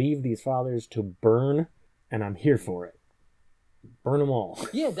together and leave these fathers to burn, and I'm here for it. Burn them all.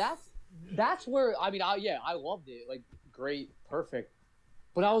 Yeah, that's where, I mean, I loved it. Like, great, perfect.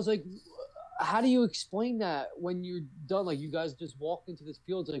 But I was like, how do you explain that when you're done? Like, you guys just walked into this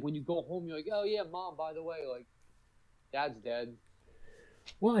field. Like, when you go home, you're like, oh, yeah, Mom, by the way, like, Dad's dead.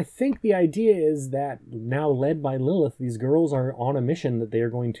 Well, I think the idea is that now led by Lilith, these girls are on a mission that they are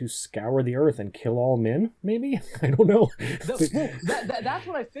going to scour the earth and kill all men, maybe? I don't know. That's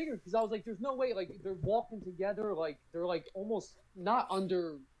what I figured, because I was like, there's no way, like, they're walking together, like, they're, like, almost not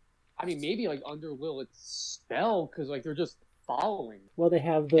under... I mean, maybe like under Lilith's spell, because like they're just following. Well, they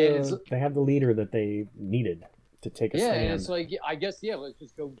have the leader that they needed to take a stand. Yeah, and it's like, I guess, let's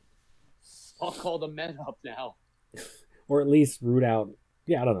just go fuck all the men up now. Or at least root out.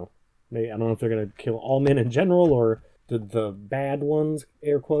 Yeah, I don't know. Maybe, I don't know if they're gonna kill all men in general or the bad ones,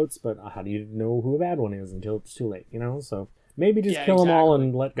 air quotes. But how do you know who a bad one is until it's too late? You know, so Maybe just Yeah, kill them all exactly.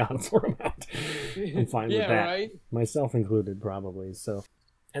 and let God sort them out. I'm fine with Yeah, that. right? Myself included, probably. So,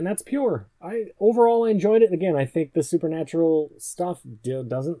 and that's Pure. Overall I enjoyed it. Again, I think the supernatural stuff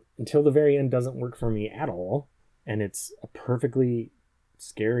doesn't, until the very end, doesn't work for me at all. And it's a perfectly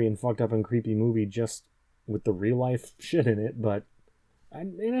scary and fucked up and creepy movie just with the real life shit in it. But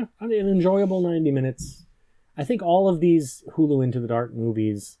an enjoyable 90 minutes. I think all of these Hulu Into the Dark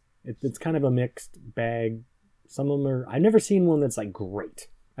movies, it's kind of a mixed bag. Some of them are... I've never seen one that's like great.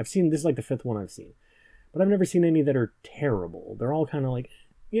 This is like the 5th one I've seen. But I've never seen any that are terrible. They're all kind of like,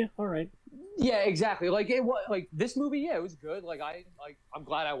 yeah, all right. Yeah, exactly. Like it was like this movie. Yeah, it was good. I'm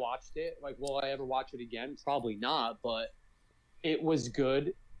glad I watched it. Like, will I ever watch it again? Probably not. But it was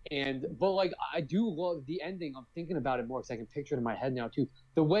good. But like, I do love the ending. I'm thinking about it more because I can picture it in my head now too.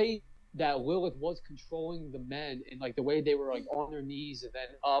 The way that Lilith was controlling the men and like the way they were like on their knees and then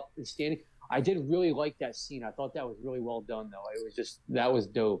up and standing. I did really like that scene. I thought that was really well done though. It was just, that was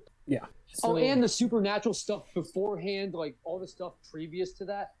dope. Yeah. Oh, and the supernatural stuff beforehand, like all the stuff previous to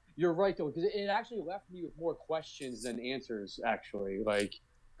that. You're right though, because it actually left me with more questions than answers. Actually, like,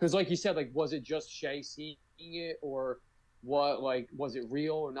 because like you said, like, was it just Shay seeing it, or what? Like, was it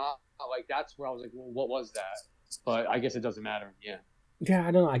real or not? Like, that's where I was like, well, what was that? But I guess it doesn't matter. Yeah. Yeah,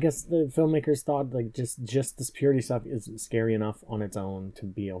 I don't know. I guess the filmmakers thought like just this purity stuff isn't scary enough on its own to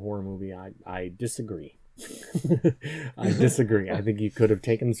be a horror movie. I disagree. I disagree. I think you could have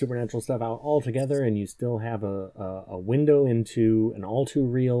taken the supernatural stuff out altogether and you still have a window into an all too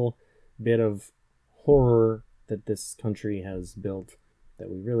real bit of horror that this country has built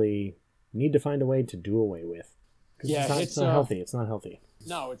that we really need to find a way to do away with. Yeah, it's not healthy. It's not healthy.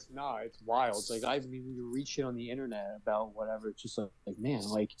 No, it's not. It's wild. It's like, I mean, when you read shit on the internet about whatever, it's just like, man,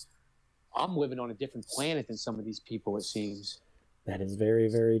 like, I'm living on a different planet than some of these people, it seems. That is very,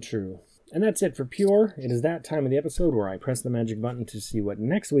 very true. And that's it for Pure. It is that time of the episode where I press the magic button to see what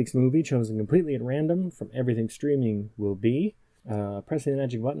next week's movie, chosen completely at random from everything streaming, will be. Pressing the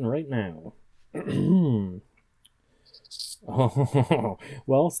magic button right now. Oh,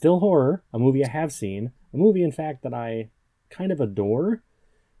 well, still horror. A movie I have seen. A movie, in fact, that I kind of adore,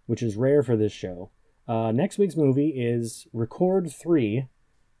 which is rare for this show. Next week's movie is Record 3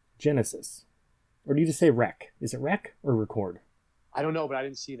 Genesis. Or do you just say Rec? Is it Rec or Record? I don't know, but I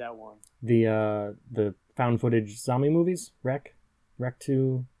didn't see that one. The found footage zombie movies? Rec? Rec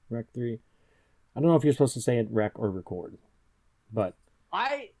 2? Rec 3? I don't know if you're supposed to say it Rec or Record. But...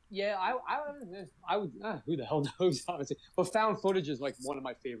 I would, who the hell knows, honestly. But found footage is like one of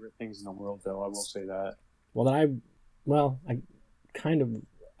my favorite things in the world, though. I will say that. Well, I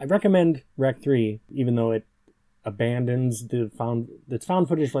recommend Rec 3, even though it abandons it's found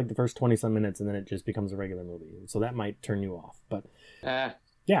footage for like the first 20-some minutes, and then it just becomes a regular movie. So that might turn you off. But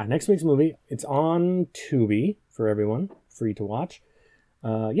yeah, next week's movie, it's on Tubi for everyone, free to watch.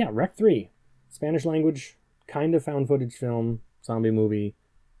 Rec 3, Spanish language, kind of found footage film, zombie movie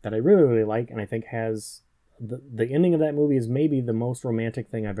that I really, really like, and I think has the ending of that movie is maybe the most romantic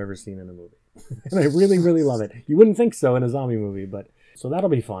thing I've ever seen in a movie. And I really, really love it. You wouldn't think so in a zombie movie, but so that'll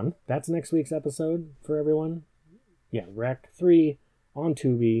be fun. That's next week's episode for everyone. Yeah, Rec 3 on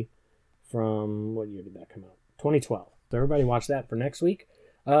Tubi from, what year did that come out? 2012. So everybody watch that for next week.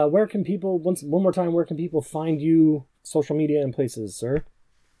 Where can people, one more time, where can people find you, social media and places, sir?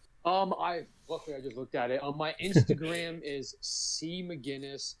 Luckily I just looked at it. My Instagram is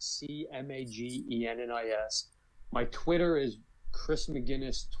CMcGinnis, CMAGENNIS. My Twitter is Chris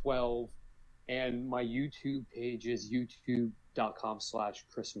McGinnis 12, and my YouTube page is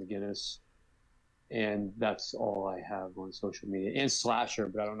youtube.com/Chris McGinnis. And that's all I have on social media. And Slasher,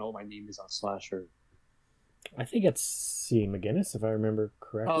 but I don't know what my name is on Slasher. I think it's C. McGinnis, if I remember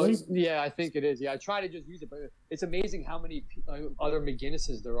correctly. Oh, yeah, I think it is. Yeah, I try to just use it, but it's amazing how many other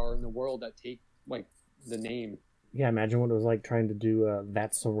McGinnises there are in the world that take, like, the name. Yeah, imagine what it was like trying to do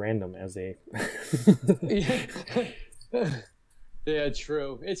That's So Random as a... Yeah,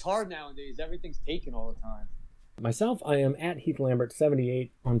 true. It's hard nowadays. Everything's taken all the time. Myself, I am at Heath Lambert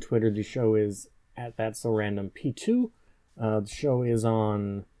 78 on Twitter. The show is at That's So Random P2. The show is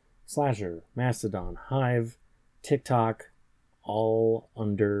on Slasher, Mastodon, Hive, TikTok, all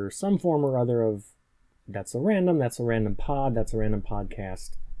under some form or other of That's So Random, That's So Random Pod, That's a Random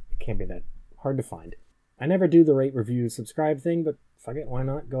Podcast. It can't be that hard to find. I never do the rate, review, subscribe thing, but fuck it, why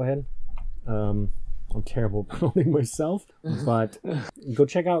not? Go ahead. I'm terrible promoting myself, but go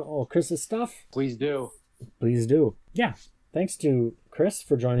check out all Chris's stuff. Please do. Please do. Yeah. Thanks to Chris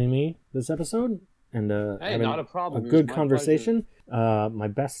for joining me this episode and hey, not a problem. A good conversation. My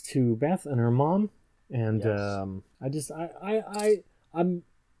best to Beth and her mom, and yes. I'm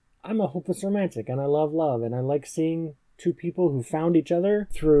a hopeless romantic, and I love love, and I like seeing two people who found each other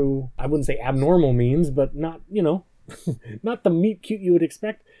through, I wouldn't say abnormal means, but not, not the meet cute you would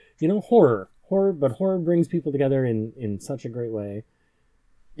expect. Horror, but horror brings people together in such a great way.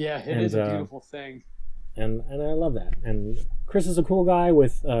 Yeah, it is a beautiful thing. And I love that. And Chris is a cool guy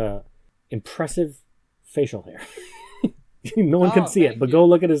with impressive facial hair. No one can see it, but go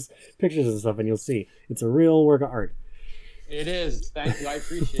look at his pictures and stuff and you'll see. It's a real work of art. It is. Thank you. I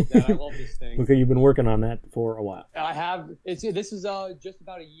appreciate that. I love this thing. Okay, you've been working on that for a while. I have. This is just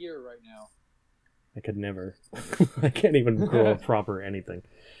about a year right now. I could never. I can't even grow a proper anything.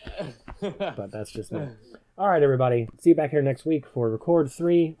 But that's just me. All right, everybody. See you back here next week for Record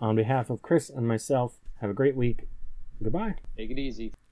 3. On behalf of Chris and myself, have a great week. Goodbye. Take it easy.